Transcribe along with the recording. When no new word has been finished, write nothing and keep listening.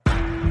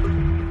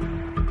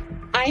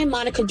I am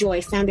Monica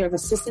Joy, founder of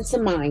Assistance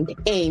in Mind,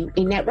 AIM,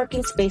 a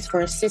networking space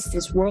for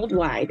assistants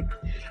worldwide,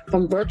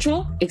 from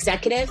virtual,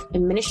 executive,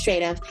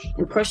 administrative,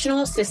 and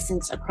personal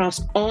assistants across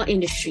all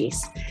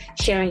industries,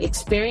 sharing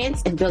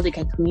experience and building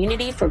a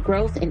community for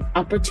growth and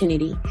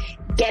opportunity.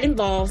 Get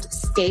involved,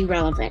 stay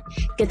relevant.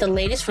 Get the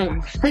latest from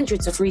our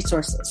hundreds of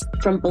resources,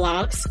 from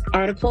blogs,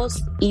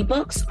 articles,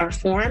 ebooks, our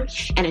forum,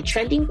 and a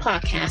trending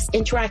podcast.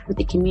 Interact with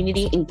the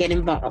community and get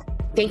involved.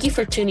 Thank you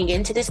for tuning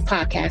into this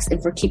podcast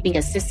and for keeping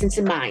Assistance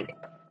in Mind.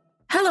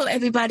 Hello,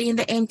 everybody in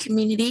the AIM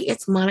community.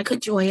 It's Monica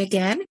Joy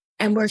again,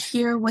 and we're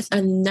here with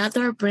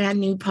another brand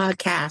new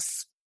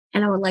podcast.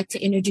 And I would like to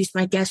introduce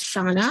my guest,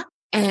 Shauna.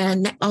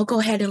 And I'll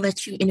go ahead and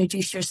let you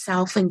introduce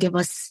yourself and give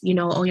us,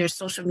 all your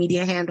social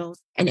media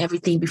handles and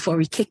everything before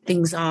we kick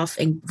things off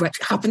and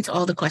hop into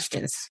all the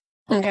questions.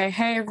 Okay.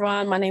 Hey,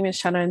 everyone. My name is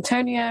Shanna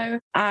Antonio.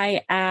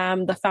 I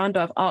am the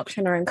founder of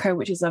Arctioner & Co.,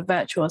 which is a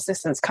virtual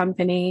assistance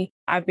company.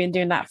 I've been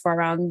doing that for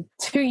around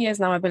 2 years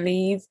now, I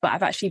believe, but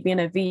I've actually been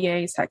a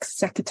VA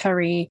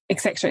secretary,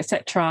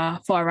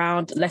 etc., for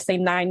around, let's say,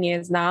 9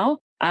 years now.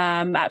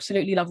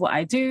 Absolutely love what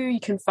I do. You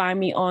can find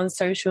me on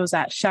socials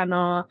at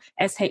Shanna,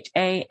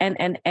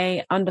 SHANNA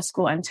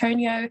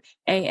 _Antonio,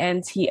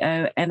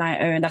 ANTONIO.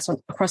 And that's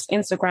across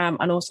Instagram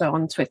and also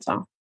on Twitter.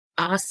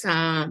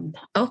 Awesome.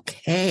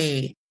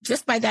 Okay.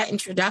 Just by that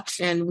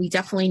introduction, we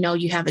definitely know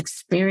you have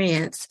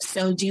experience.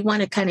 So do you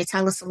want to kind of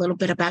tell us a little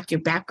bit about your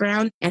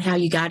background and how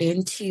you got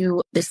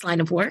into this line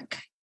of work?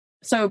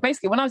 So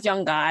basically, when I was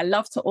younger, I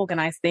loved to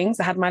organize things.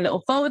 I had my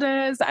little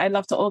folders. I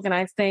loved to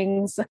organize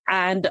things.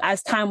 And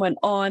as time went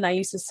on, I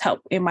used to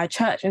help in my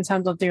church in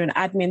terms of doing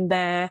admin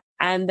there.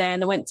 And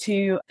then I went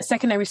to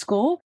secondary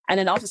school. And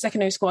then after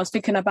secondary school, I was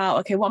thinking about,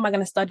 okay, what am I going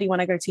to study when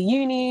I go to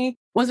uni?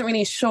 Wasn't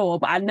really sure,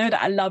 but I know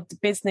that I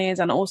loved business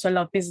and also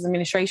loved business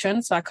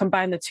administration. So I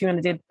combined the two and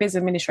I did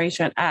business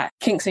administration at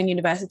Kingston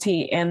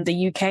University in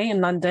the UK in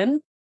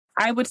London.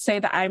 I would say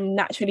that I'm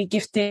naturally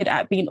gifted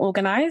at being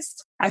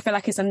organized. I feel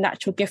like it's a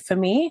natural gift for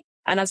me.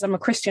 And as I'm a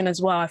Christian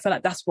as well, I feel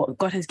like that's what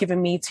God has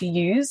given me to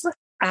use.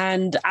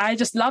 And I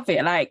just love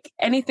it. Like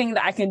anything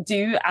that I can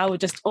do, I will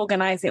just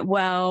organize it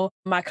well.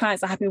 My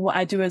clients are happy with what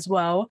I do as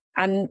well.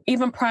 And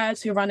even prior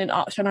to running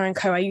Arctioner &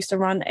 Co., I used to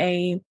run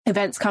a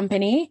events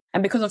company.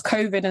 And because of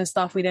COVID and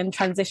stuff, we then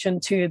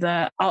transitioned to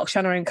the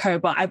Arctioner & Co.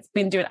 But I've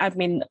been doing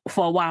admin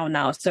for a while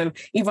now. So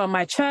even on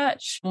my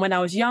church, when I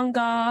was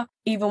younger,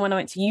 even when I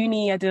went to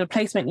uni, I did a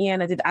placement year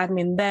and I did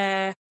admin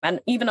there. And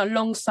even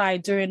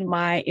alongside doing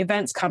my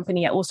events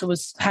company, I also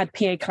had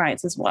PA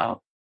clients as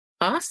well.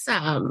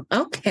 Awesome.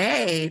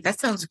 Okay. That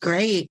sounds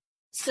great.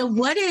 So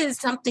what is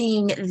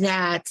something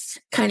that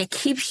kind of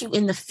keeps you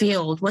in the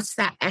field? What's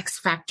that X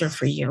factor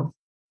for you?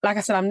 Like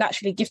I said, I'm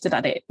naturally gifted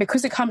at it.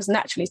 Because it comes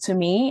naturally to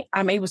me,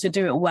 I'm able to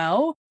do it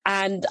well.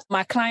 And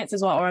my clients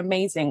as well are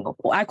amazing.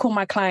 I call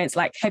my clients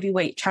like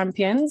heavyweight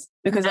champions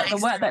because the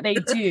work that they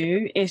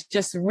do is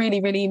just really,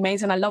 really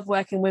amazing. I love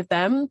working with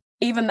them.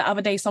 Even the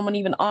other day, someone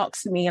even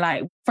asked me,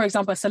 like, for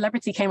example, a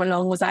celebrity came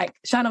along, was like,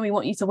 Shanna, we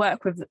want you to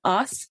work with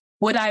us.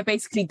 Would I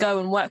basically go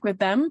and work with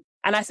them?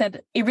 And I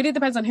said, it really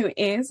depends on who it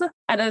is.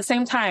 And at the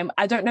same time,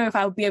 I don't know if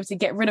I would be able to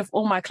get rid of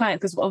all my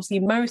clients because obviously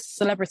most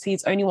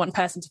celebrities only want one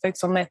person to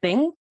focus on their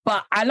thing.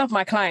 But I love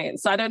my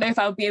clients. So I don't know if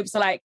I would be able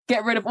to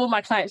get rid of all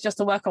my clients just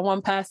to work on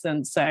one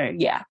person. So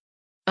yeah.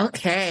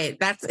 Okay.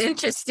 That's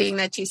interesting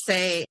that you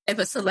say if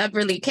a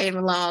celebrity came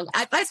along.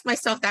 I've asked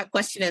myself that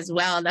question as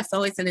well. That's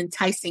always an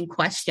enticing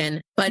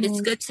question, but it's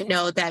good to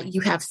know that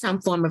you have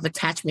some form of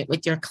attachment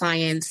with your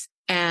clients.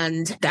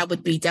 And that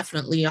would be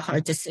definitely a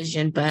hard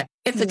decision. But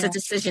if it's a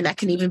decision that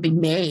can even be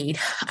made,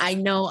 I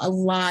know a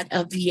lot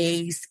of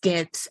VAs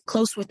get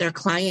close with their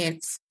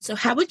clients. So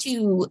how would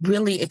you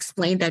really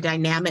explain the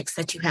dynamics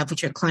that you have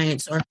with your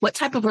clients? Or what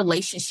type of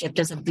relationship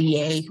does a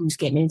VA who's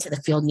getting into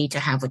the field need to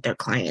have with their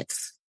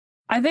clients?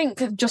 I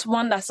think just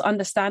one that's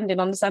understanding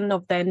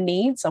of their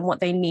needs and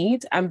what they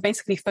need and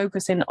basically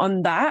focusing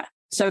on that.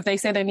 So if they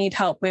say they need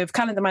help with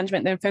calendar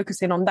management, then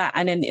focusing on that.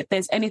 And then if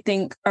there's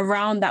anything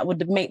around that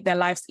would make their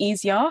lives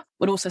easier,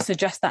 would also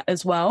suggest that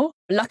as well.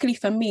 Luckily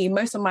for me,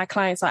 most of my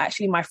clients are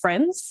actually my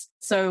friends.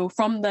 So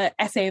from the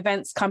SA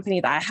events company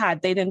that I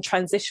had, they then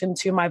transitioned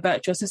to my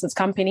virtual assistance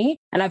company.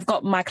 And I've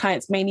got my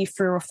clients mainly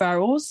through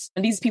referrals.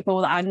 And these people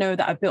that I know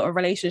that I've built a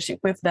relationship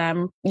with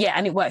them. Yeah,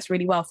 and it works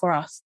really well for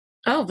us.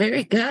 Oh,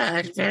 very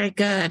good. Very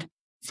good.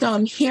 So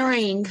I'm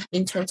hearing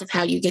in terms of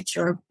how you get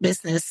your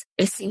business,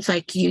 it seems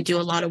like you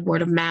do a lot of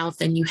word of mouth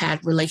and you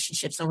had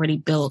relationships already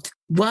built.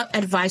 What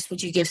advice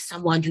would you give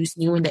someone who's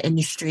new in the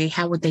industry?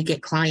 How would they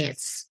get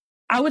clients?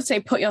 I would say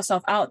put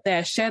yourself out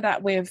there, share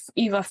that with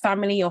either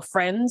family or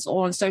friends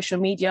or on social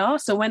media.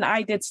 So when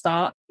I did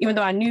start, even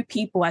though I knew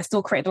people, I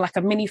still created like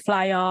a mini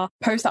flyer,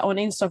 post that on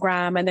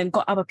Instagram, and then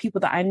got other people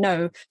that I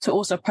know to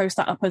also post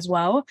that up as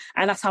well.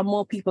 And that's how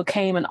more people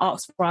came and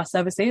asked for our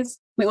services.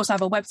 We also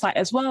have a website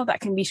as well that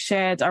can be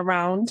shared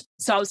around.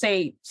 So I would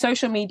say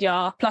social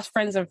media plus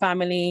friends and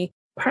family,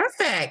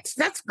 Perfect.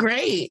 That's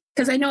great.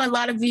 Because I know a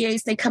lot of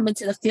VAs, they come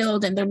into the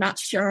field and they're not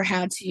sure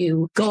how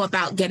to go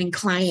about getting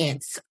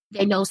clients.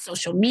 They know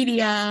social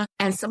media,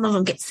 and some of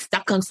them get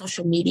stuck on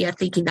social media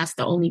thinking that's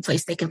the only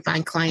place they can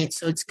find clients.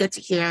 So it's good to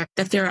hear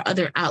that there are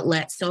other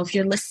outlets. So if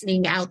you're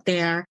listening out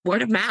there,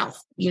 word of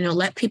mouth,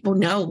 let people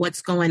know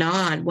what's going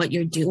on, what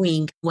you're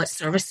doing, what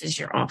services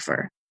you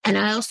offer. And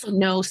I also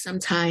know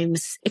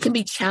sometimes it can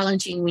be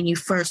challenging when you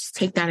first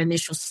take that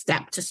initial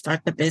step to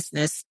start the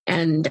business.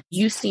 And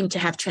you seem to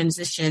have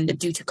transitioned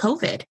due to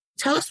COVID.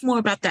 Tell us more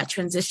about that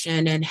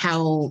transition and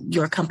how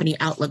your company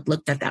outlook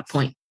looked at that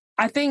point.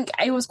 I think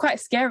it was quite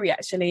scary,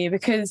 actually,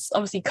 because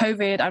obviously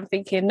COVID, I'm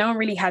thinking no one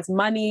really has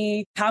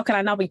money. How can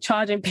I now be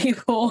charging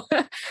people?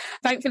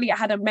 Thankfully, I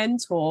had a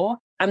mentor,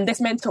 and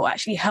this mentor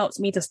actually helped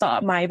me to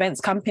start up my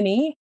events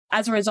company.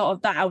 As a result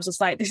of that, I was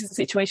just like, this is the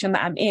situation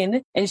that I'm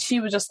in. And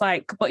she was just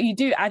like, but you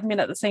do admin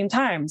at the same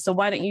time. So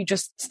why don't you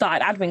just start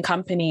an admin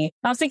company?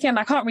 And I was thinking,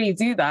 I can't really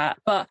do that.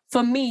 But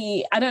for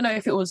me, I don't know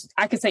if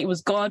I could say it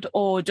was God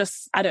or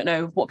just, I don't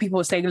know what people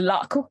would say,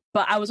 luck.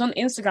 But I was on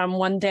Instagram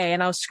one day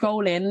and I was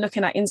scrolling,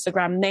 looking at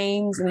Instagram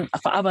names and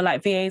for other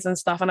like VAs and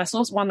stuff. And I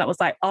saw one that was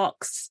like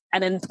Arcs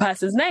and then the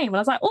person's name. And I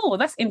was like, oh,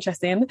 that's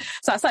interesting.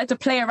 So I started to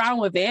play around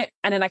with it.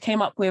 And then I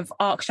came up with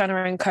Arcs,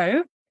 Shanna &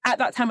 Co. At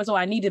that time as well,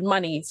 I needed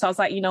money. So I was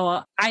like, you know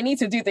what? I need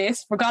to do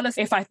this, regardless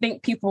if I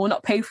think people will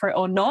not pay for it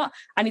or not.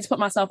 I need to put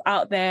myself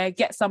out there,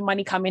 get some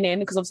money coming in,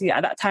 because obviously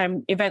at that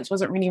time, events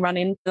wasn't really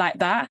running like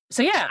that.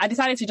 So yeah, I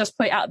decided to just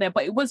put it out there,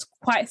 but it was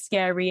quite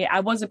scary.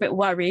 I was a bit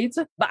worried,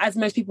 but as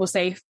most people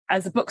say,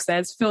 as the book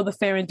says, feel the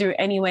fear and do it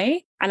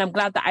anyway. And I'm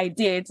glad that I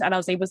did. And I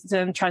was able to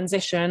then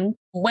transition.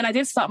 When I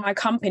did start my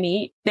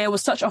company, there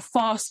was such a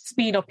fast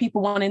speed of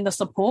people wanting the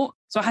support.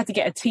 So I had to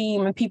get a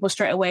team and people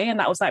straight away. And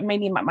that was like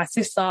mainly my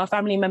sister,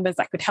 family members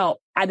that could help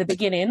at the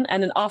beginning.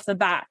 And then after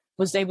that,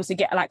 was able to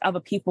get like other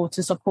people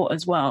to support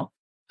as well.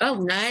 Oh,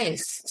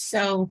 nice.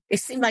 So it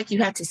seemed like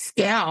you had to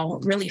scale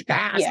really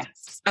fast.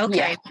 Yes.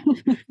 Okay.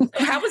 Yeah.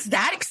 How was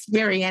that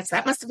experience?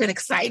 That must have been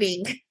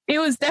exciting. It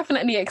was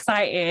definitely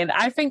exciting.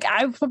 I think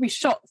I was probably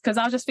shocked because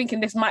I was just thinking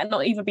this might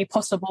not even be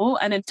possible.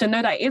 And then to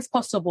know that it is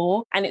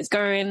possible and it's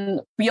going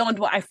beyond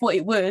what I thought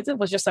it would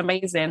was just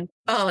amazing.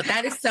 Oh,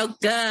 that is so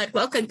good.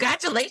 Well,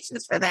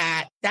 congratulations for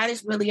that. That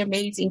is really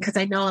amazing because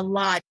I know a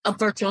lot of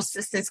virtual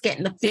assistants get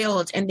in the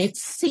field and they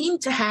seem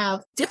to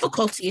have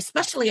difficulty,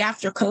 especially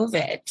after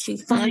COVID, to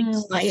find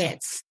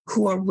clients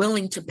who are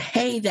willing to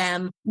pay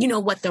them,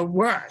 what they're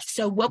worth.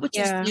 So what would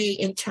you say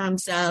in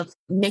terms of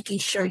making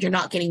sure you're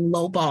not getting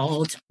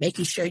lowballed,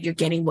 making sure you're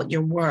getting what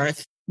you're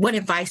worth? What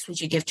advice would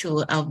you give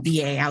to a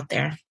VA out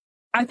there?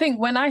 I think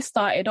when I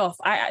started off,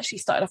 I actually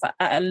started off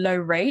at a low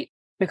rate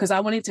because I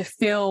wanted to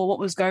feel what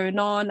was going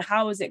on.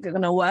 How is it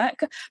going to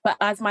work? But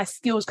as my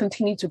skills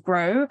continued to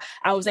grow,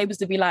 I was able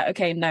to be like,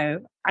 okay, no,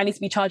 I need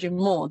to be charging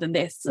more than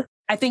this.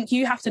 I think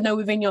you have to know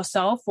within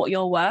yourself what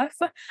you're worth.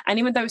 And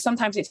even though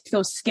sometimes it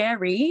feels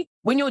scary,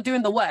 when you're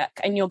doing the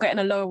work and you're getting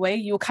a lower wage,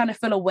 you'll kind of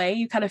feel away.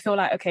 You kind of feel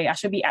like, okay, I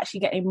should be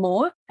actually getting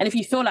more. And if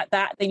you feel like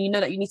that, then you know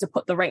that you need to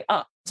put the rate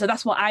up. So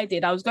that's what I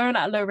did. I was going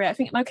at a low rate. I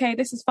think, okay,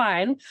 this is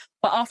fine.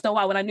 But after a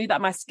while, when I knew that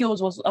my skills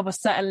was of a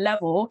certain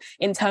level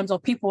in terms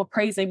of people were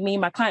praising me,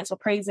 my clients were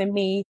praising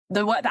me,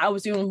 the work that I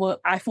was doing,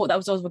 I thought that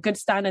was good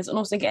standards, and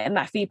also getting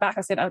that feedback,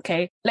 I said,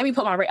 okay, let me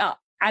put my rate up.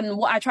 And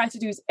what I try to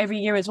do is every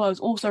year as well is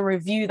also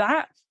review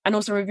that and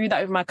also review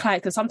that with my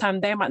client, because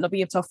sometimes they might not be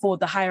able to afford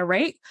the higher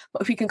rate.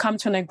 But if we can come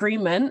to an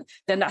agreement,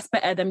 then that's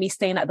better than me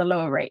staying at the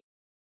lower rate.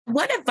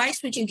 What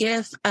advice would you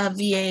give a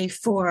VA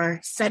for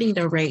setting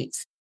their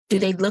rates? Do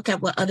they look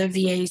at what other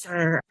VAs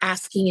are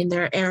asking in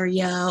their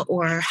area,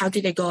 or how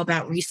do they go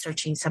about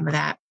researching some of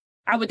that?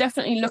 I would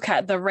definitely look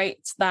at the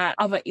rates that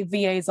other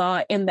VAs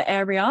are in the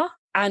area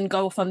and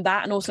go off on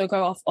that, and also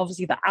go off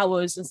obviously the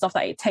hours and stuff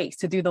that it takes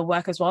to do the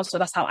work as well. So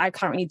that's how I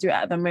currently do it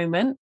at the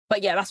moment.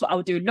 But yeah, that's what I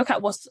would do. Look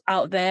at what's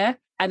out there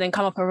and then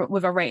come up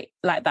with a rate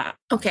like that.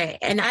 Okay.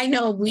 And I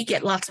know we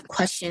get lots of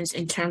questions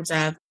in terms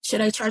of,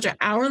 should I charge an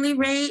hourly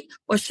rate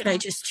or should I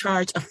just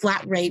charge a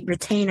flat rate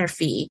retainer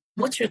fee?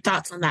 What's your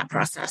thoughts on that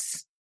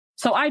process?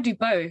 So I do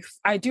both.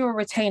 I do a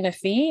retainer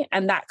fee,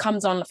 and that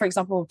comes on, for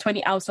example,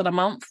 20 hours of the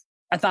month,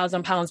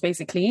 £1,000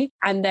 basically.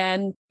 And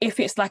then if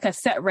it's like a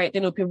set rate,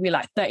 then it'll be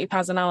like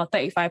 £30 an hour,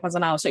 £35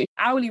 an hour. So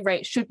hourly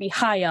rate should be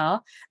higher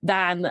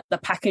than the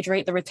package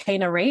rate, the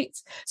retainer rate,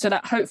 so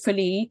that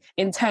hopefully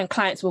in turn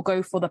clients will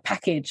go for the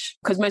package,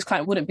 because most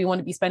clients wouldn't want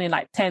to be spending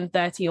like 10,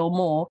 30 or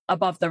more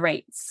above the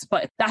rates.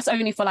 But that's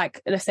only for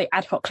like, let's say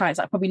ad hoc clients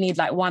that probably need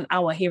like 1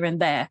 hour here and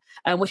there,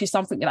 which is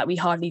something that we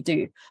hardly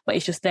do, but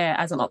it's just there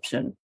as an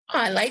option. Oh,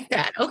 I like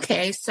that.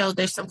 Okay. So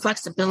there's some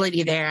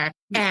flexibility there.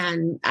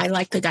 And I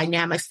like the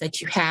dynamics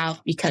that you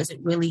have because it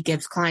really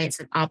gives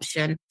clients an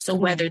option. So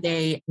whether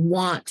they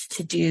want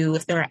to do,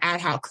 if they're an ad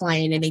hoc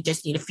client and they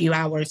just need a few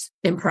hours,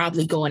 then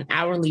probably going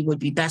hourly would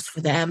be best for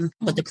them.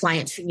 But the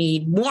clients who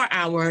need more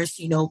hours,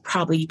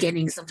 probably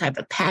getting some type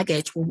of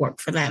package will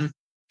work for them.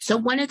 So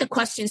one of the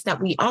questions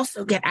that we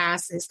also get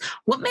asked is,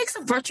 what makes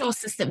a virtual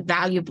assistant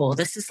valuable?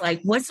 This is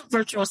like, what's a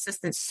virtual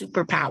assistant's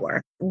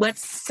superpower? What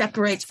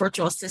separates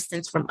virtual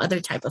assistants from other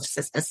type of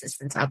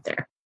assistants out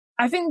there?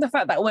 I think the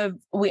fact that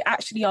we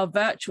actually are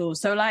virtual.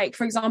 So like,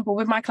 for example,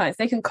 with my clients,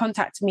 they can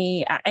contact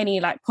me at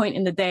any like point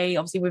in the day,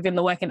 obviously within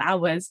the working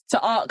hours,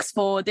 to ask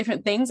for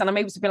different things. And I'm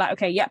able to be like,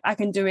 okay, yep, I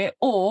can do it.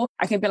 Or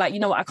I can be like, you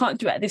know what, I can't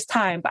do it at this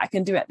time, but I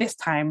can do it at this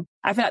time.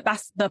 I feel like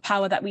that's the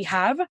power that we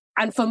have.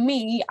 And for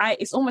me,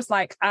 it's almost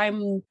like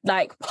I'm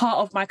like part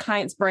of my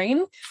client's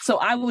brain. So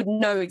I would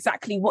know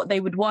exactly what they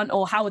would want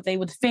or how they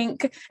would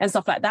think and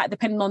stuff like that,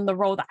 depending on the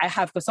role that I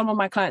have. Because some of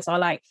my clients are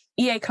like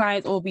EA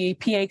clients or be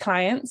PA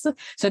clients.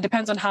 So it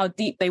depends on how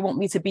deep they want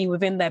me to be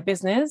within their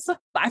business.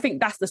 But I think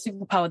that's the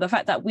superpower, the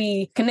fact that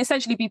we can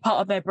essentially be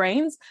part of their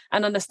brains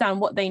and understand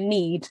what they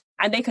need.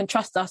 And they can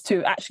trust us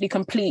to actually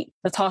complete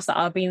the tasks that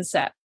are being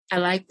set. I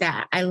like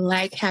that. I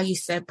like how you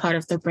said part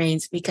of their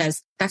brains,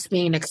 because that's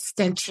being an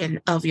extension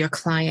of your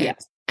client.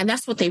 Yes. And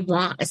that's what they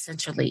want,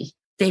 essentially.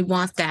 They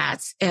want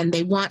that. And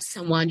they want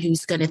someone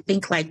who's going to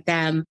think like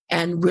them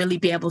and really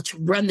be able to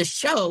run the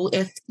show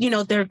if,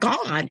 they're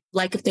gone.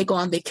 Like if they go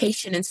on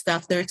vacation and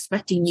stuff, they're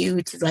expecting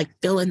you to like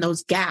fill in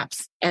those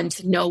gaps and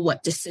to know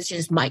what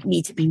decisions might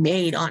need to be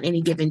made on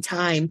any given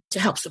time to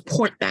help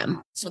support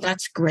them. So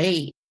that's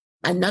great.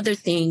 Another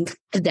thing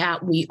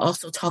that we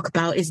also talk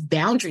about is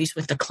boundaries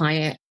with the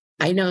client.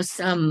 I know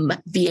some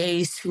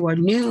VAs who are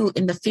new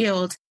in the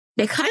field,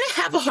 they kind of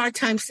have a hard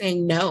time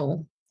saying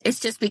no. It's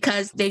just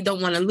because they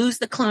don't want to lose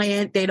the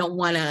client. They don't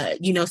want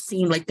to,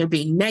 seem like they're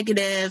being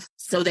negative.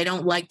 So they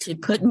don't like to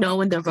put no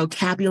in their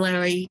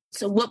vocabulary.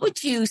 So what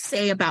would you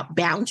say about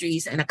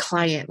boundaries and a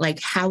client? Like,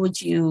 how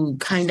would you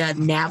kind of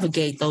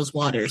navigate those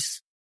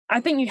waters? I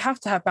think you have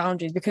to have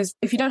boundaries, because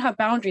if you don't have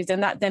boundaries,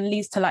 then that then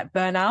leads to like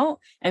burnout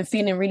and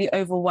feeling really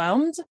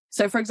overwhelmed.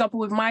 So for example,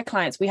 with my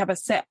clients, we have a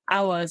set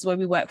hours where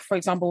we work, for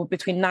example,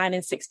 between 9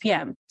 and 6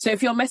 p.m. So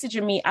if you're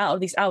messaging me out of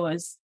these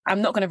hours,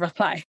 I'm not going to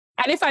reply.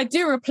 And if I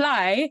do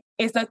reply,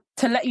 is that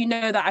to let you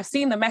know that I've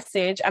seen the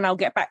message and I'll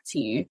get back to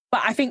you.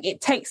 But I think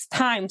it takes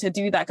time to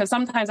do that, because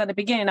sometimes at the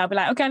beginning, I'll be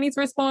like, okay, I need to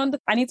respond.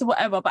 I need to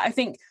whatever. But I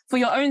think for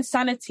your own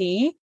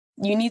sanity,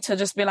 you need to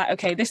just be like,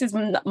 okay, this is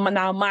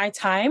now my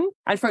time.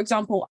 And for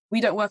example,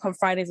 we don't work on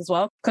Fridays as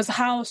well, because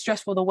how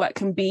stressful the work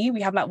can be.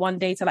 We have like one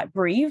day to like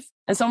breathe.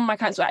 And some of my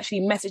clients will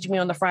actually message me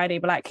on the Friday,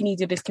 but like, can you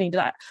do this? Can you do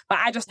that? But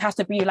I just have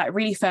to be like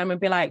really firm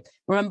and be like,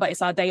 remember,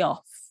 it's our day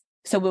off.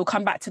 So we'll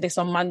come back to this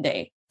on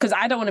Monday, because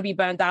I don't want to be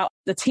burned out,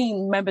 the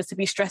team members to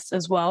be stressed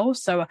as well.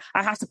 So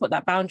I have to put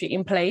that boundary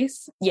in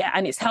place. Yeah.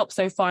 And it's helped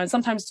so far. And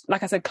sometimes,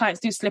 like I said,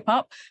 clients do slip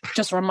up,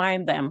 just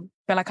remind them.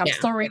 Be like, I'm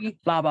sorry,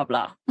 blah, blah,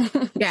 blah.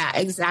 Yeah,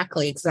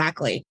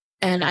 exactly.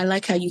 And I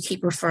like how you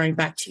keep referring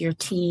back to your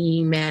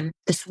team and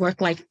this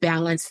work-life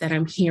balance that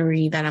I'm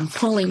hearing, that I'm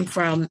pulling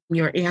from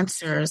your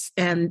answers.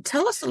 And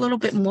tell us a little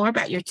bit more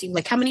about your team.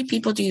 Like, how many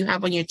people do you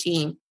have on your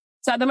team?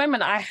 So at the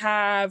moment, I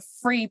have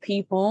 3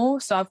 people.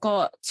 So I've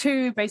got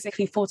 2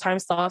 basically full-time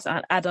staffs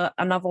and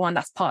another one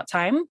that's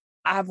part-time.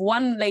 I have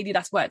one lady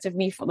that's worked with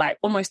me for like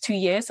almost 2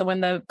 years. So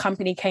when the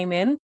company came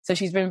in, so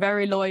she's been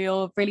very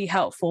loyal, really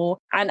helpful.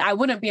 And I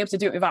wouldn't be able to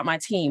do it without my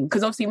team,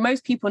 because obviously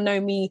most people know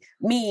me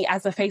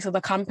as the face of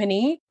the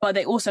company, but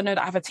they also know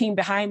that I have a team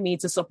behind me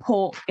to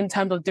support in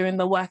terms of doing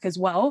the work as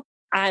well.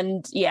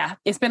 And yeah,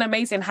 it's been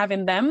amazing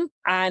having them.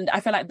 And I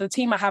feel like the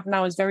team I have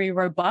now is very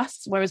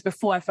robust. Whereas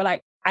before, I feel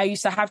like I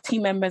used to have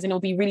team members and it'll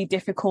be really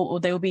difficult, or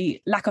there will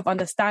be lack of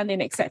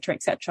understanding, etc.,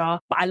 etc.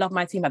 But I love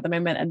my team at the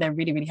moment and they're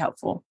really, really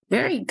helpful.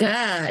 Very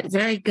good.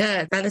 Very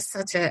good. That is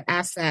such an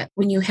asset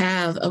when you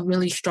have a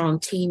really strong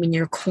team in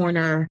your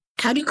corner.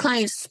 How do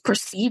clients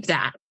perceive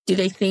that? Do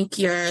they think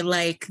you're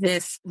like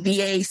this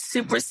VA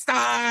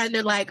superstar and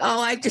they're like, oh,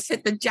 I just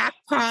hit the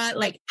jackpot?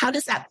 Like, how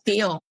does that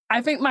feel?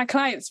 I think my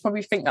clients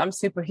probably think that I'm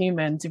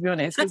superhuman, to be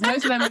honest, because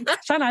most of them,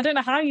 Shanna, I don't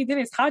know how you do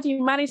this. How do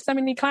you manage so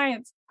many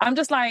clients? I'm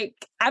just like,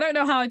 I don't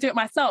know how I do it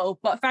myself,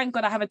 but thank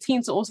God I have a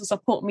team to also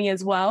support me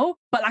as well.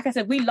 But like I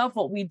said, we love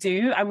what we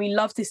do and we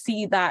love to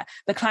see that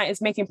the client is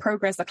making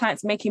progress, the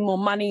client's making more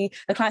money,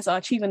 the clients are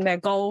achieving their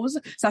goals.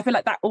 So I feel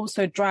like that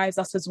also drives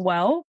us as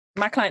well.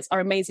 My clients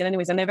are amazing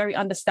anyways, and they're very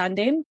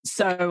understanding.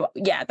 So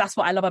yeah, that's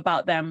what I love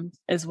about them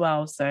as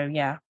well. So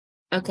yeah.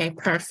 Okay,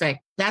 perfect.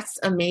 That's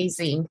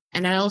amazing.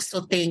 And I also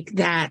think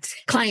that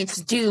clients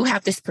do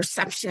have this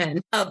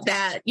perception of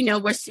that,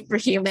 we're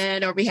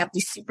superhuman or we have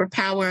these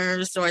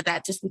superpowers, or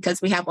that just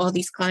because we have all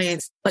these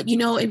clients. But,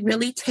 it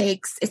really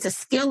it's a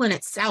skill in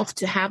itself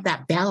to have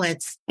that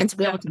balance and to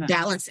be able to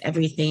balance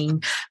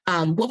everything.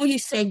 What would you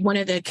say one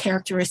of the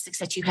characteristics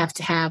that you have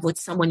to have with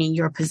someone in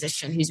your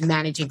position who's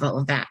managing all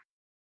of that?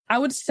 I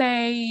would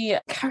say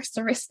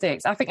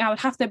characteristics. I think I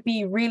would have to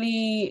be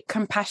really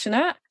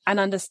compassionate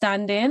and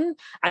understanding,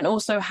 and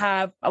also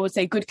have, I would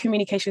say, good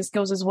communication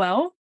skills as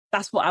well.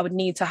 that's what I would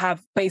need to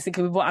have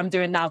basically with what I'm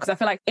doing now. Because I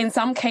feel like in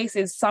some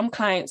cases, some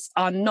clients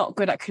are not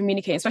good at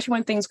communicating, especially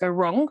when things go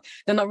wrong.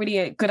 They're not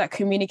really good at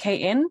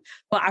communicating.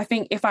 But I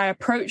think if I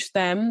approach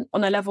them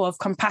on a level of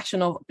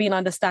compassion, of being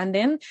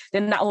understanding,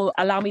 then that will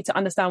allow me to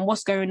understand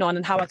what's going on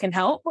and how I can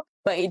help.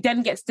 But it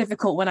then gets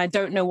difficult when I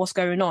don't know what's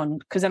going on,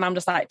 because then I'm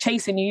just like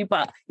chasing you,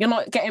 but you're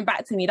not getting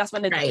back to me. That's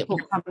when the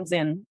difficult comes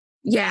in.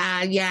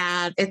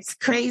 Yeah. It's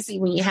crazy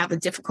when you have a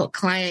difficult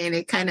client.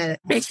 It kind of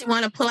makes you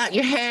want to pull out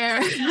your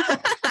hair.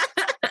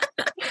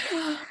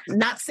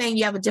 Not saying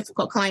you have a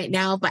difficult client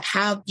now, but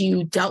have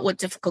you dealt with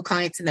difficult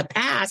clients in the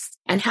past?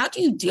 And how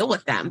do you deal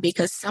with them?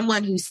 Because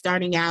someone who's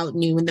starting out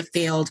new in the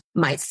field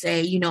might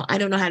say, I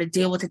don't know how to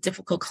deal with a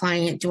difficult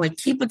client. Do I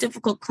keep a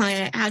difficult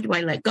client? How do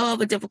I let go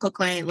of a difficult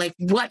client? Like,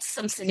 what's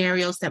some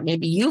scenarios that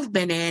maybe you've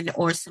been in,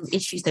 or some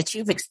issues that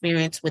you've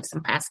experienced with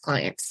some past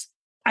clients?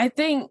 I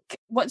think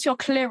once you're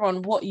clear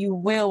on what you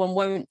will and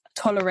won't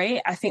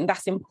tolerate, I think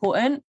that's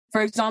important. For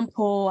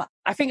example,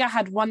 I think I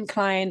had one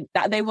client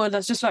that they were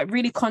just like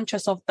really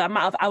conscious of the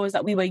amount of hours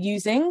that we were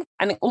using,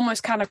 and it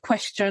almost kind of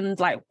questioned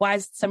like, why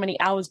is so many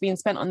hours being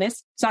spent on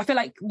this? So I feel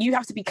like you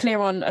have to be clear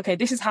on, okay,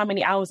 this is how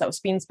many hours that was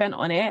being spent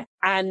on it,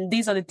 and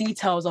these are the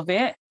details of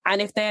it.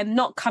 And if they're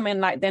not coming,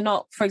 like they're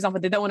not, for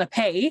example, they don't want to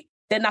pay,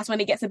 then that's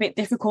when it gets a bit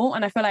difficult.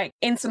 And I feel like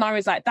in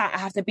scenarios like that, I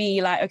have to be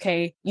like,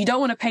 okay, you don't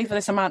want to pay for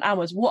this amount of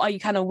hours. What are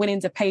you kind of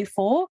willing to pay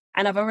for?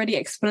 And I've already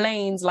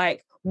explained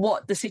like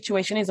what the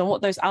situation is and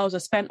what those hours are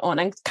spent on,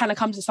 and kind of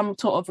come to some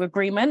sort of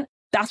agreement.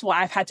 That's what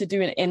I've had to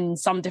do in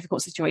some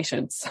difficult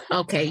situations.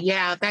 Okay.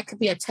 Yeah. That could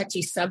be a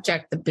touchy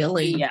subject, the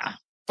billing. Yeah.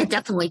 It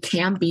definitely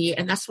can be.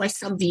 And that's why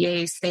some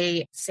VAs,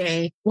 they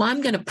say, well,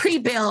 I'm going to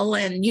pre-bill,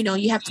 and,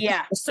 you have to pay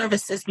the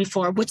services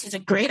before, which is a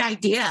great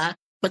idea.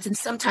 But then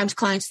sometimes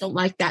clients don't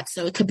like that.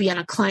 So it could be on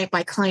a client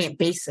by client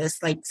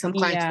basis. Like some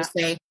clients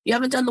will say, you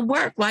haven't done the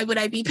work. Why would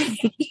I be paying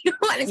you?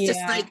 And it's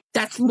just like,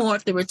 that's more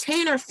of the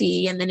retainer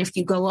fee. And then if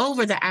you go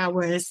over the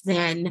hours,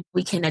 then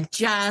we can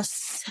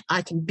adjust.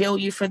 I can bill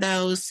you for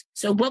those.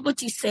 So what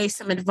would you say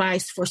some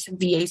advice for some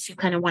VAs who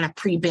kind of want to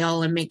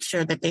pre-bill and make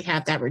sure that they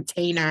have that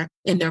retainer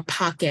in their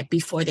pocket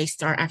before they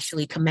start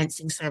actually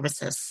commencing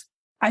services?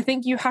 I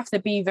think you have to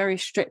be very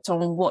strict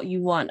on what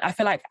you want. I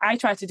feel like I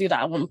tried to do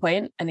that at one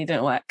point and it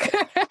didn't work.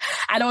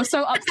 And I was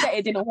so upset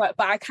it didn't work,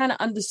 but I kind of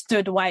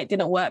understood why it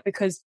didn't work,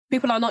 because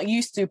people are not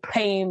used to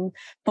paying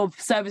for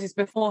services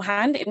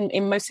beforehand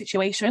in most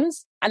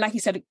situations. And like you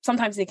said,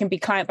 sometimes it can be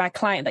client by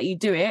client that you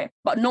do it,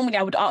 but normally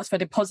I would ask for a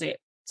deposit.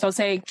 So I'll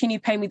say, can you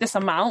pay me this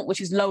amount,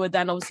 which is lower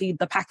than obviously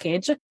the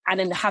package, and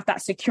then have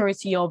that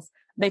security of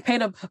they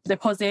paid a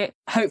deposit.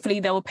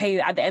 Hopefully they will pay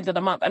at the end of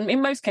the month. And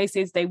in most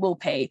cases, they will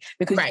pay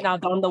because you've now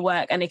done the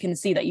work and they can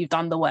see that you've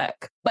done the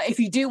work. But if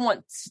you do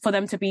want for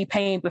them to be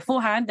paying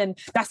beforehand, then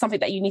that's something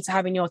that you need to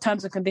have in your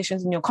terms and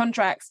conditions and your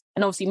contracts.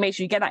 And obviously make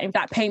sure you get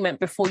that payment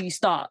before you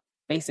start,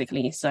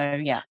 basically. So,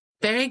 yeah.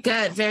 Very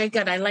good. Very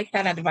good. I like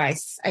that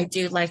advice. I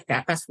do like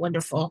that. That's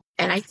wonderful.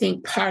 And I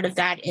think part of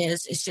that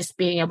is just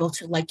being able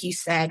to, like you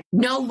said,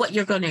 know what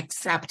you're going to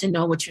accept and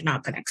know what you're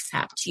not going to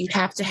accept. You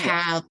have to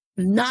have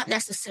not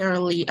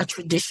necessarily a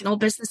traditional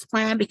business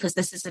plan, because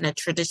this isn't a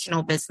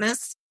traditional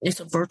business. It's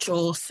a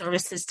virtual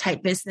services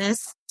type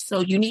business.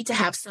 So you need to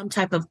have some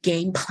type of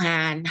game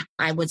plan,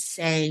 I would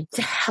say,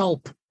 to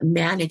help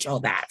manage all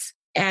that.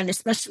 And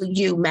especially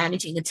you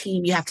managing a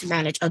team, you have to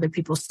manage other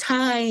people's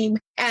time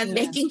and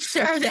making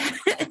sure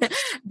that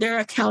they're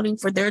accounting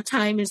for their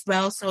time as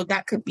well. So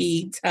that could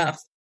be tough.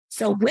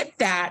 So with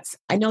that,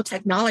 I know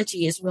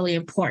technology is really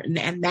important,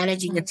 and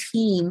managing a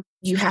team,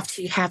 you have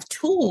to have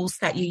tools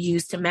that you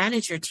use to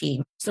manage your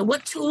team. So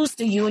what tools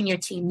do you and your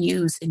team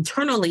use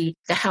internally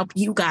to help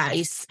you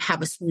guys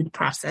have a smooth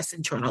process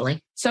internally?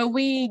 So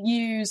we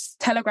use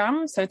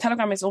Telegram. So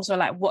Telegram is also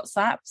like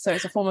WhatsApp. So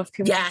it's a form of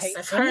communication.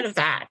 Yes, I've heard of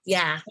that.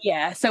 Yeah.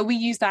 Yeah. So we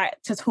use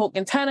that to talk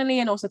internally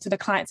and also to the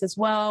clients as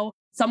well.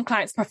 Some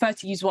clients prefer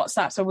to use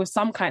WhatsApp. So with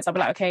some clients, I'll be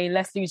like, okay,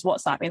 let's use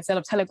WhatsApp instead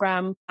of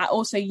Telegram. I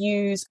also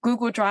use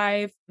Google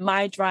Drive,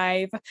 My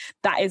Drive.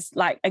 That is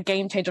like a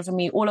game changer for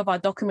me. All of our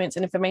documents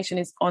and information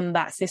is on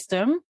that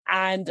system.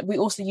 And we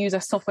also use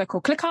a software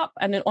called ClickUp.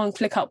 And then on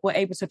ClickUp, we're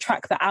able to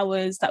track the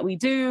hours that we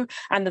do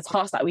and the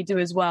tasks that we do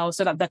as well,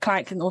 so that the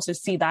client can also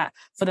see that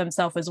for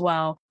themselves as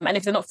well. And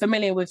if they're not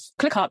familiar with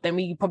ClickUp, then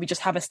we probably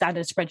just have a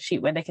standard spreadsheet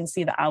where they can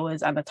see the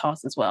hours and the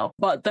tasks as well.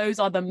 But those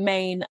are the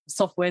main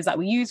softwares that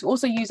we use. We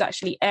also use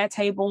actually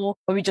Airtable,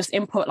 where we just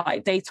input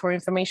like data or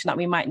information that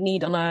we might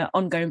need on an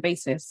ongoing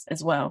basis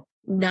as well.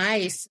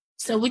 Nice.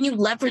 So when you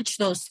leverage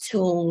those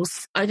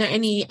tools, are there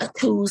any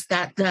tools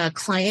that the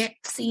client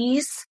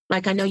sees?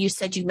 Like I know you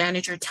said you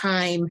manage your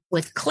time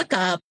with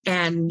ClickUp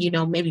and,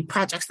 maybe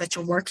projects that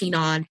you're working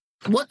on.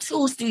 What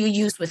tools do you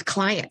use with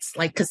clients?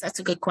 Because that's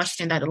a good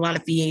question that a lot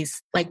of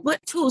VAs,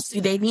 what tools do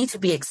they need to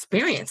be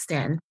experienced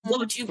in? What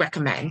would you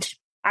recommend?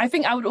 I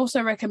think I would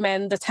also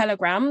recommend the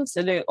Telegram.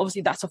 So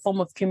obviously that's a form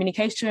of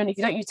communication. If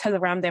you don't use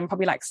Telegram, then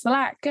probably like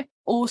Slack.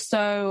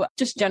 Also,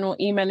 just general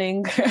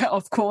emailing,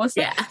 of course,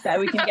 that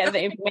we can get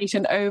the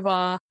information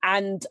over.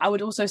 And I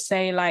would also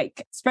say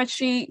like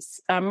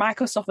spreadsheets,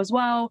 Microsoft as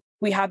well.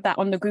 we have that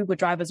on the Google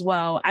Drive as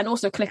well, and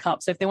also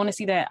ClickUp. So if they want to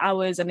see their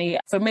hours and they're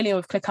familiar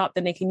with ClickUp,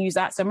 then they can use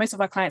that. So most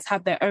of our clients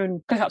have their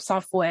own ClickUp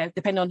software,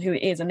 depending on who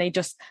it is, and they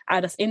just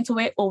add us into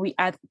it, or we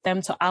add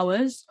them to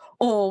ours,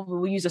 or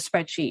we'll use a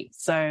spreadsheet.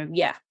 So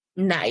yeah.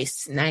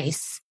 Nice.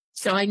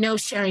 So I know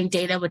sharing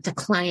data with the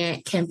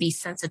client can be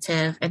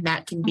sensitive, and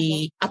that can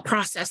be a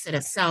process in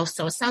itself.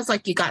 So it sounds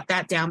like you got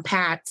that down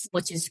pat,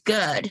 which is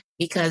good,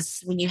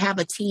 because when you have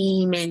a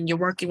team and you're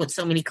working with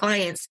so many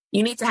clients,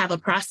 you need to have a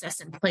process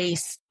in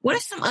place. What are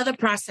some other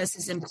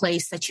processes in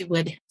place that you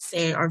would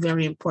say are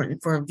very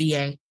important for a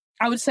VA?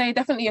 I would say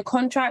definitely a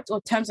contract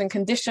or terms and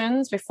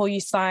conditions before you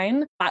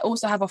sign. I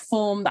also have a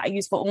form that I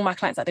use for all my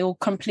clients that they will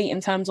complete in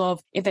terms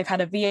of if they've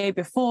had a VA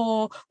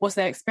before, what's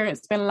their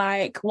experience been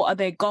like, what are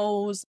their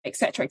goals,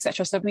 etc.,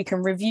 etc. So we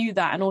can review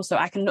that, and also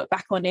I can look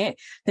back on it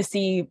to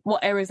see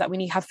what areas that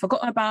we have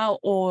forgotten about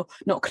or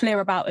not clear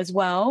about as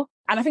well.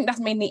 And I think that's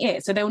mainly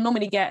it. So they'll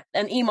normally get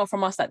an email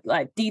from us that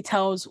like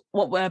details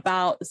what we're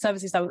about, the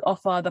services that we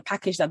offer, the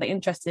package that they're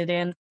interested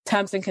in,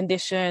 terms and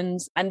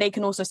conditions. And they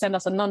can also send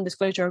us a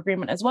non-disclosure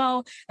agreement as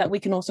well that we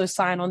can also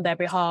sign on their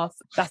behalf.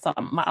 That's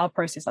our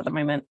process at the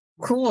moment.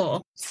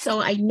 Cool.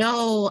 So I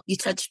know you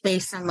touched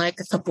base on like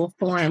a couple of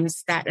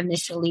forms that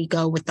initially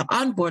go with the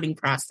onboarding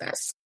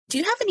process. Do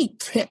you have any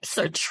tips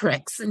or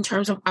tricks in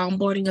terms of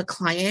onboarding a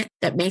client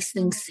that makes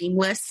things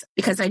seamless?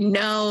 Because I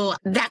know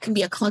that can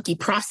be a clunky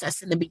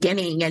process in the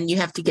beginning and you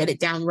have to get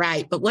it down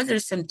right. But what are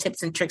some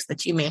tips and tricks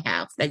that you may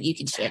have that you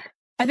can share?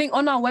 I think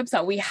on our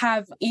website, we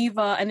have either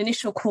an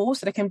initial call,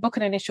 so they can book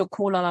an initial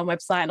call on our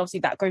website, and obviously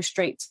that goes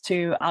straight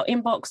to our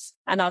inbox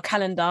and our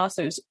calendar,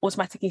 so it's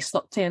automatically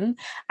slots in.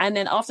 And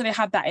then after they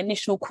have that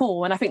initial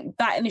call, and I think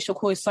that initial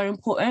call is so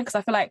important because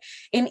I feel like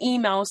in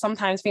email,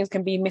 sometimes things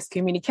can be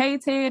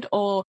miscommunicated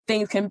or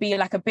things can be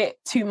like a bit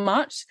too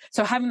much.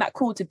 So having that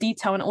call to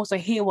detail and also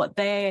hear what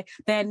their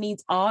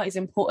needs are is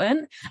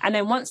important. And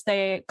then once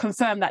they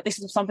confirm that this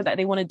is something that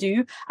they want to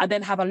do, I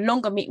then have a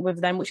longer meeting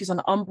with them, which is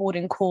an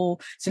onboarding call.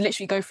 So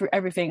literally go through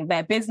everything,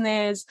 their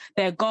business,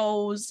 their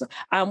goals,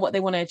 what they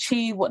want to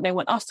achieve, what they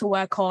want us to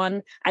work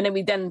on. And then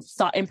we then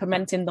start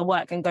implementing the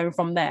work and go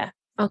from there.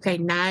 Okay,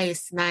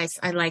 nice.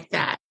 I like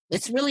that.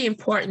 It's really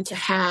important to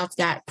have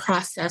that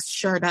process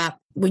shored up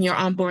when you're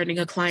onboarding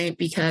a client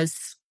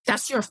because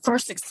that's your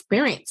first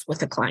experience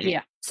with a client.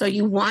 Yeah. So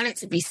you want it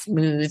to be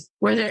smooth.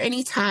 Were there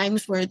any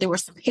times where there were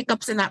some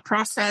hiccups in that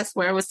process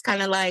where it was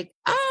kind of like,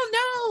 oh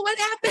no, what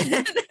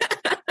happened?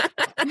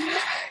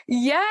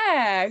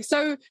 Yeah.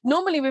 So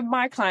normally with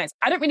my clients,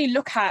 I don't really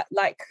look at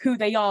like who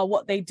they are,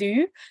 what they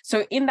do.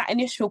 So in that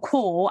initial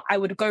call, I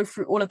would go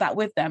through all of that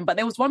with them. But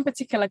there was one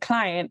particular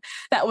client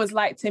that was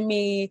like to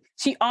me,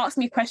 she asked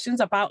me questions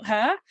about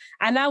her.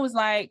 And I was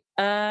like,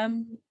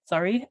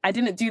 sorry, I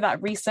didn't do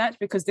that research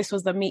because this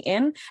was the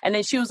meeting. And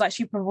then she was like,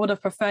 she would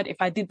have preferred if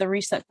I did the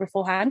research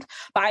beforehand.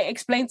 But I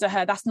explained to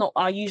her, that's not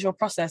our usual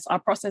process. Our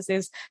process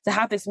is to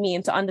have this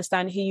meeting to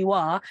understand who you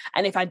are.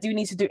 And if I do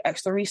need to do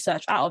extra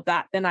research out of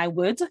that, then I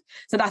would.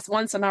 So that's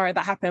one scenario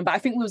that happened. But I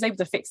think we was able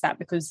to fix that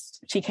because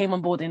she came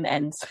on board in the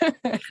end.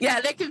 Yeah,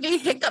 there can be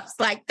hiccups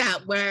like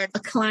that where a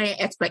client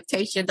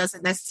expectation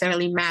doesn't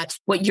necessarily match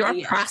what your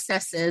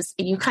process is.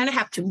 And you kind of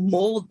have to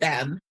mold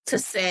them to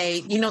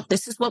say,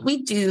 this is what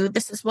we do.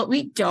 This is what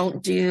we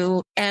don't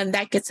do. And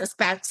that gets us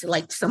back to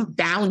like some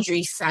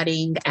boundary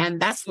setting.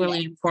 And that's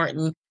really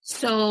important.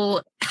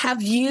 So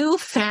have you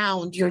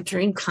found your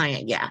dream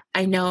client yet?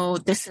 I know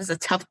this is a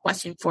tough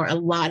question for a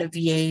lot of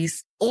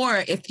VAs.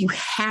 Or if you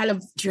had a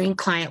dream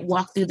client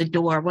walk through the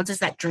door, what does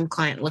that dream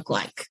client look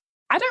like?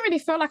 I don't really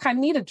feel like I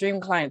need a dream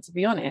client, to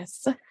be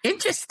honest.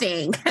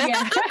 Interesting.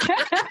 Yeah.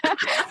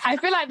 I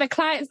feel like the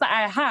clients that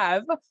I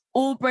have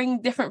all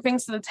bring different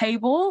things to the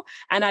table.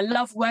 And I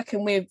love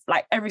working with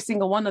like every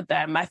single one of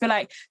them. I feel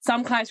like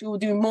some clients we will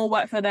do more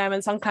work for them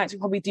and some clients will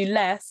probably do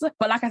less.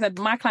 But like I said,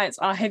 my clients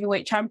are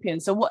heavyweight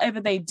champions. So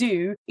whatever they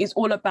do is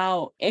all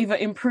about either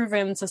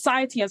improving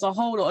society as a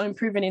whole or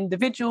improving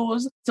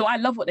individuals. So I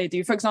love what they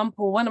do. For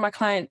example, one of my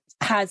clients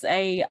has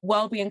a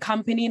wellbeing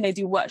company and they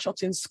do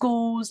workshops in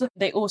schools.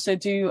 They also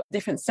do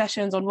different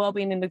sessions on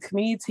wellbeing in the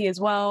community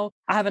as well.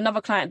 I have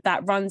another client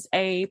that runs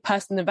a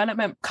personal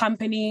development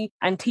company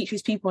and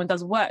teaches people and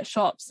does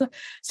workshops.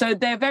 So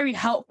they're very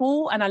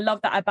helpful and I love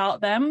that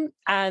about them.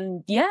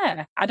 And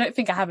yeah, I don't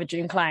think I have a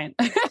dream client.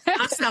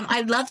 Awesome.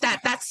 I love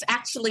that. That's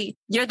actually,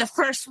 you're the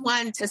first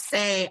one to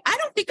say, I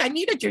don't think I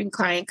need a dream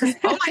client because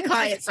all my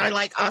clients are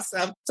like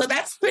awesome. So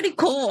that's pretty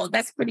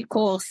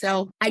cool.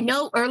 So I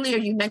know earlier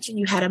you mentioned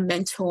you had a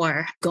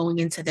mentor going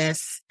into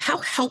this. How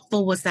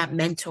helpful was that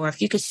mentor?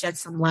 If you could shed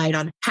some light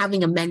on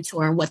having a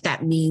mentor and what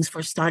that means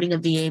for starting a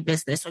VA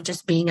business or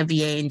just being a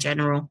VA in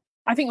general.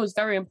 I think it was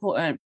very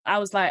important. I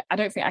was like, I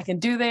don't think I can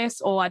do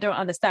this or I don't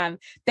understand.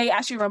 They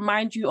actually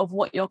remind you of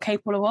what you're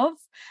capable of.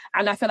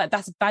 And I feel like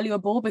that's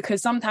valuable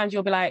because sometimes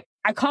you'll be like,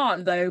 I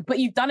can't though, but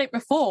you've done it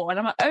before. And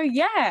I'm like, oh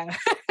yeah.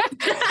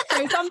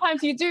 So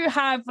sometimes you do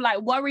have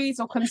like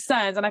worries or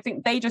concerns. And I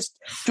think they just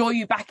draw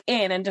you back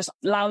in and just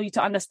allow you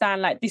to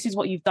understand like, this is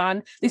what you've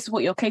done. This is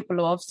what you're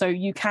capable of. So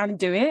you can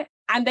do it.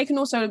 And they can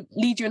also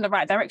lead you in the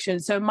right direction.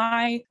 So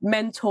my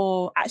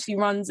mentor actually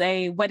runs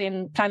a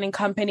wedding planning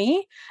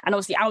company. And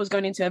obviously I was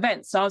going into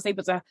events. So I was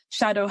able to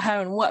shadow her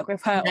and work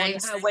with her on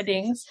her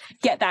weddings,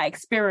 get that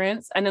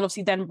experience, and then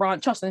obviously then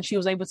branch off. And she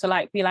was able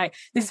to be like,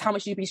 this is how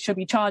much you should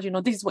be charging,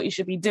 or this is what you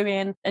should be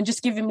doing. And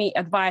just giving me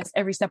advice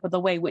every step of the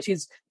way, which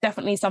is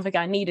definitely something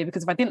I needed,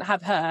 because if I didn't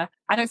have her,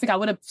 I don't think I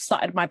would have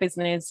started my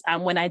business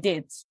when I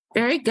did.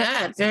 Very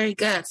good. Very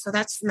good. So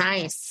that's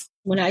nice.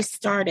 When I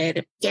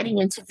started getting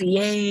into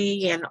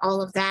VA and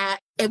all of that,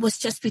 it was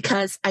just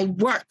because I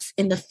worked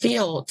in the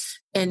field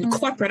in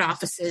corporate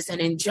offices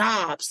and in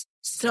jobs.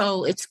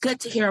 So it's good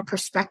to hear a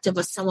perspective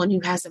of someone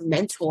who has a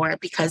mentor,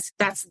 because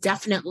that's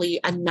definitely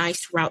a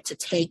nice route to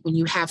take when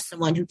you have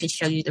someone who can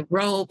show you the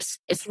ropes.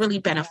 It's really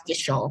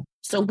beneficial.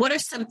 So what are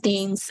some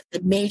things,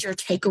 the major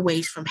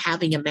takeaways from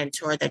having a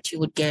mentor that you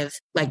would give,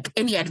 like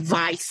any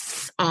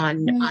advice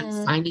on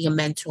finding a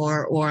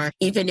mentor, or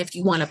even if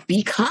you want to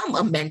become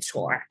a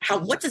mentor,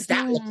 what does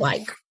that look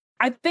like?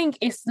 I think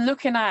it's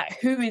looking at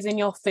who is in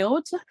your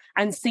field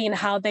and seeing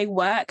how they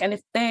work. And if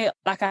they're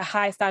like a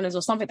high standards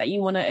or something that you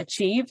want to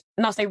achieve,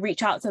 and I'll say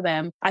reach out to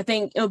them. I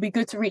think it'll be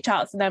good to reach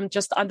out to them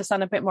just to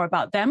understand a bit more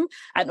about them,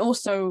 and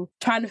also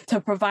trying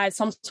to provide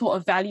some sort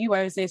of value,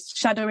 whereas it's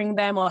shadowing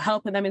them or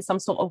helping them in some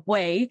sort of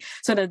way,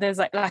 so that there's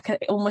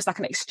almost like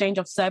an exchange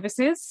of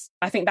services.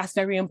 I think that's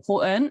very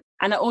important.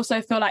 And I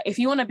also feel like if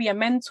you want to be a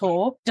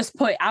mentor, just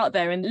put it out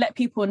there and let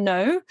people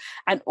know.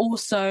 And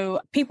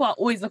also people are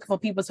always looking for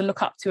people to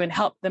look up to and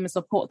help them and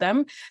support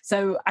them.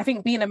 So I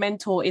think being a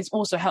mentor is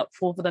also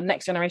helpful for the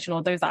next generation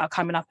or those that are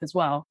coming up as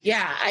well.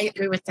 Yeah, I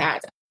agree with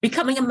that.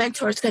 Becoming a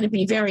mentor is going to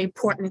be very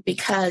important,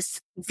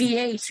 because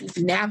VAs who've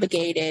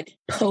navigated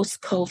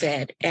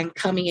post-COVID and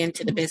coming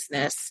into the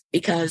business,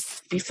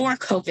 because before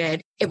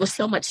COVID, it was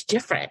so much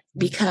different,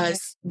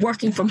 because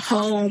working from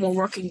home or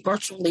working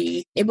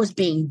virtually, it was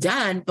being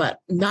done, but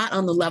not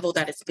on the level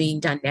that it's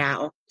being done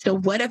now. So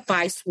what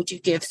advice would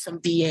you give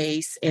some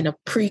VAs in a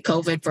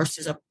pre-COVID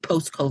versus a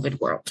post-COVID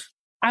world?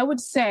 I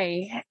would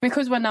say,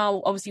 because we're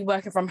now obviously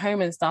working from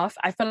home and stuff,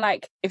 I feel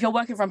like if you're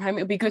working from home,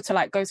 it would be good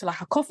to go to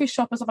a coffee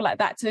shop or something like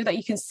that, so that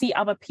you can see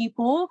other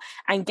people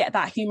and get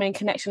that human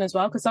connection as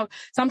well. Because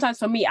sometimes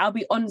for me, I'll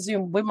be on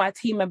Zoom with my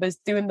team members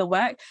doing the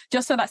work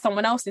just so that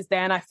someone else is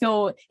there. And I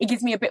feel it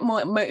gives me a bit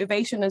more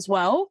motivation as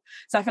well.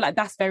 So I feel like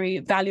that's very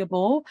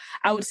valuable.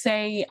 I would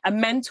say a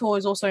mentor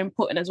is also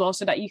important as well,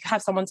 so that you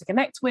have someone to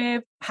connect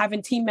with,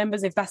 having team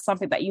members, if that's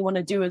something that you want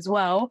to do as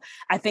well.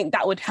 I think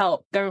that would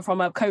help going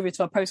from a COVID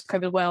to a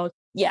post-COVID world.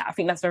 Yeah, I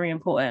think that's very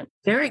important.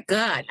 Very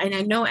good. And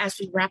I know as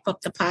we wrap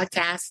up the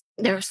podcast,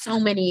 there are so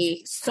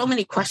many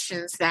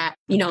questions that,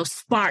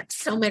 sparked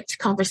so much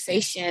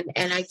conversation.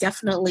 And I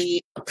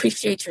definitely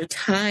appreciate your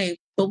time.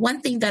 But one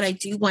thing that I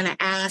do want to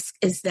ask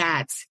is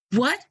that,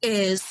 what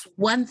is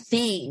one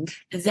thing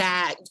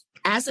that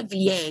as a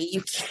VA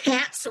you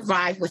can't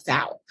survive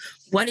without?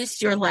 What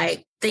is your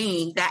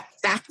thing, that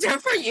factor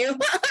for you?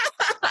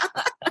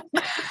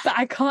 That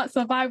I can't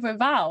survive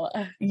without?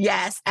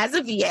 Yes, as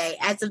a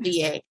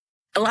VA.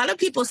 A lot of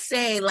people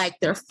say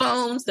their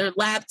phones, their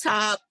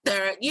laptop,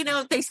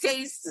 they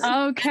say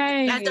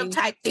random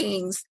type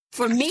things.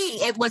 For me,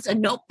 it was a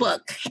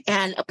notebook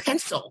and a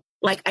pencil.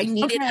 I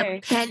needed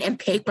a pen and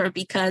paper,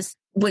 because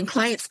when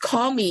clients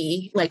call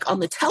me on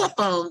the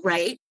telephone,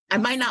 right, I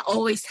might not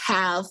always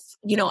have,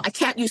 I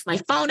can't use my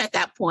phone at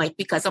that point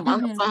because I'm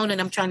on the phone and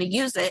I'm trying to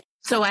use it.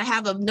 So I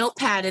have a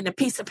notepad and a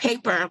piece of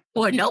paper,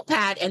 or a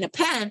notepad and a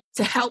pen,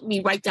 to help me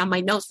write down my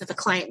notes that the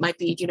client might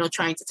be,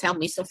 trying to tell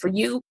me. So for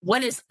you,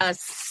 what is a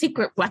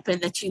secret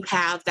weapon that you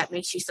have that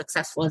makes you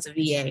successful as a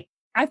VA?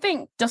 I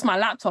think just my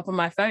laptop and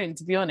my phone,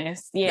 to be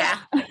honest. Yeah.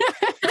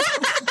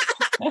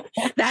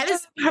 That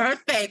is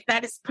perfect.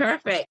 That is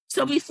perfect.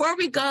 So before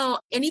we go,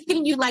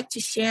 anything you'd like to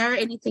share,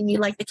 anything you'd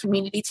like the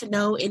community to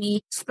know,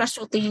 any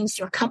special things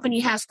your company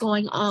has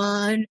going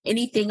on,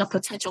 anything a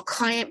potential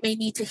client may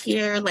need to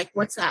hear,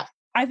 what's up?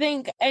 I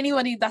think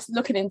anybody that's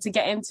looking to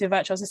get into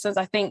virtual assistants,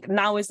 I think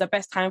now is the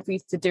best time for you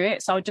to do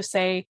it. So I would just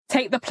say,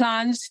 take the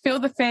plunge, feel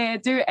the fear,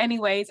 do it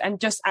anyways,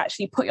 and just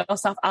actually put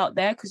yourself out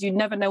there, because you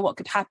never know what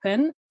could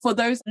happen. For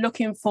those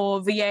looking for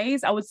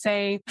VAs, I would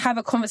say have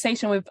a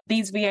conversation with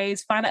these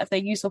VAs, find out if they're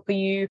useful for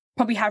you,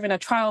 probably having a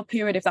trial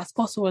period if that's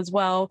possible as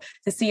well,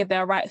 to see if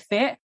they're a right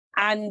fit.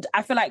 And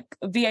I feel like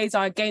VAs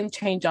are a game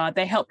changer.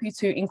 They help you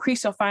to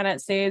increase your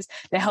finances.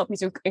 They help you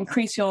to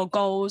increase your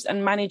goals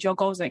and manage your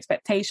goals and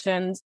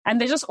expectations. And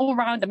they're just all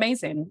around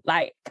amazing.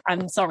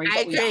 I'm sorry. I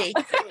agree.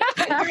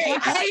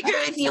 I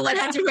agree with you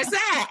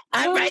 100%.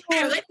 I'm right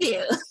there with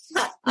you.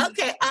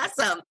 Okay,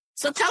 awesome.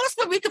 So tell us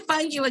where we can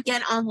find you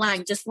again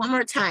online, just one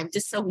more time,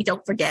 just so we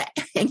don't forget,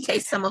 in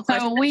case some of us.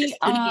 So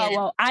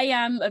I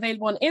am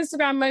available on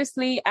Instagram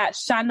mostly at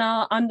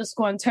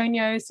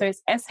Shanna_Antonio. So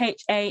it's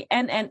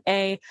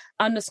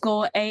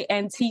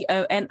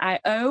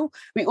SHANNA_ANTONIO.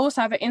 We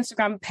also have an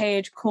Instagram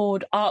page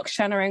called Arc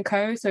Shanna &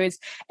 Co. So it's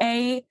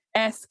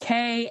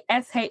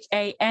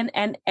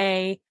ASKSHANNAAND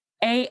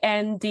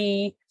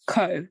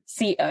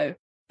CO.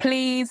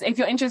 please, if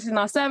you're interested in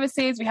our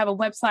services, we have a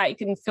website. You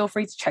can feel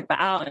free to check that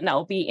out, and that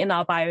will be in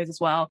our bios as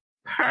well.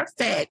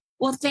 Perfect.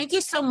 Well, thank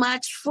you so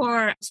much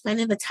for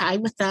spending the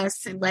time with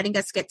us and letting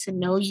us get to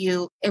know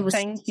you. It was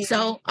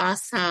so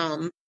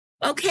awesome.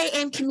 Okay,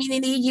 AIM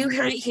community, you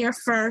heard it here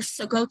first.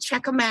 So go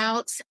check them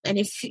out. And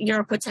if you're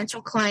a potential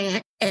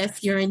client,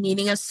 if you're in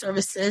needing of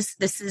services,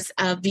 this is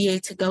a VA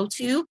to go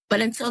to.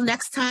 But until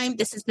next time,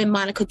 this has been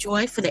Monica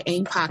Joy for the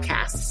AIM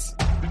Podcast.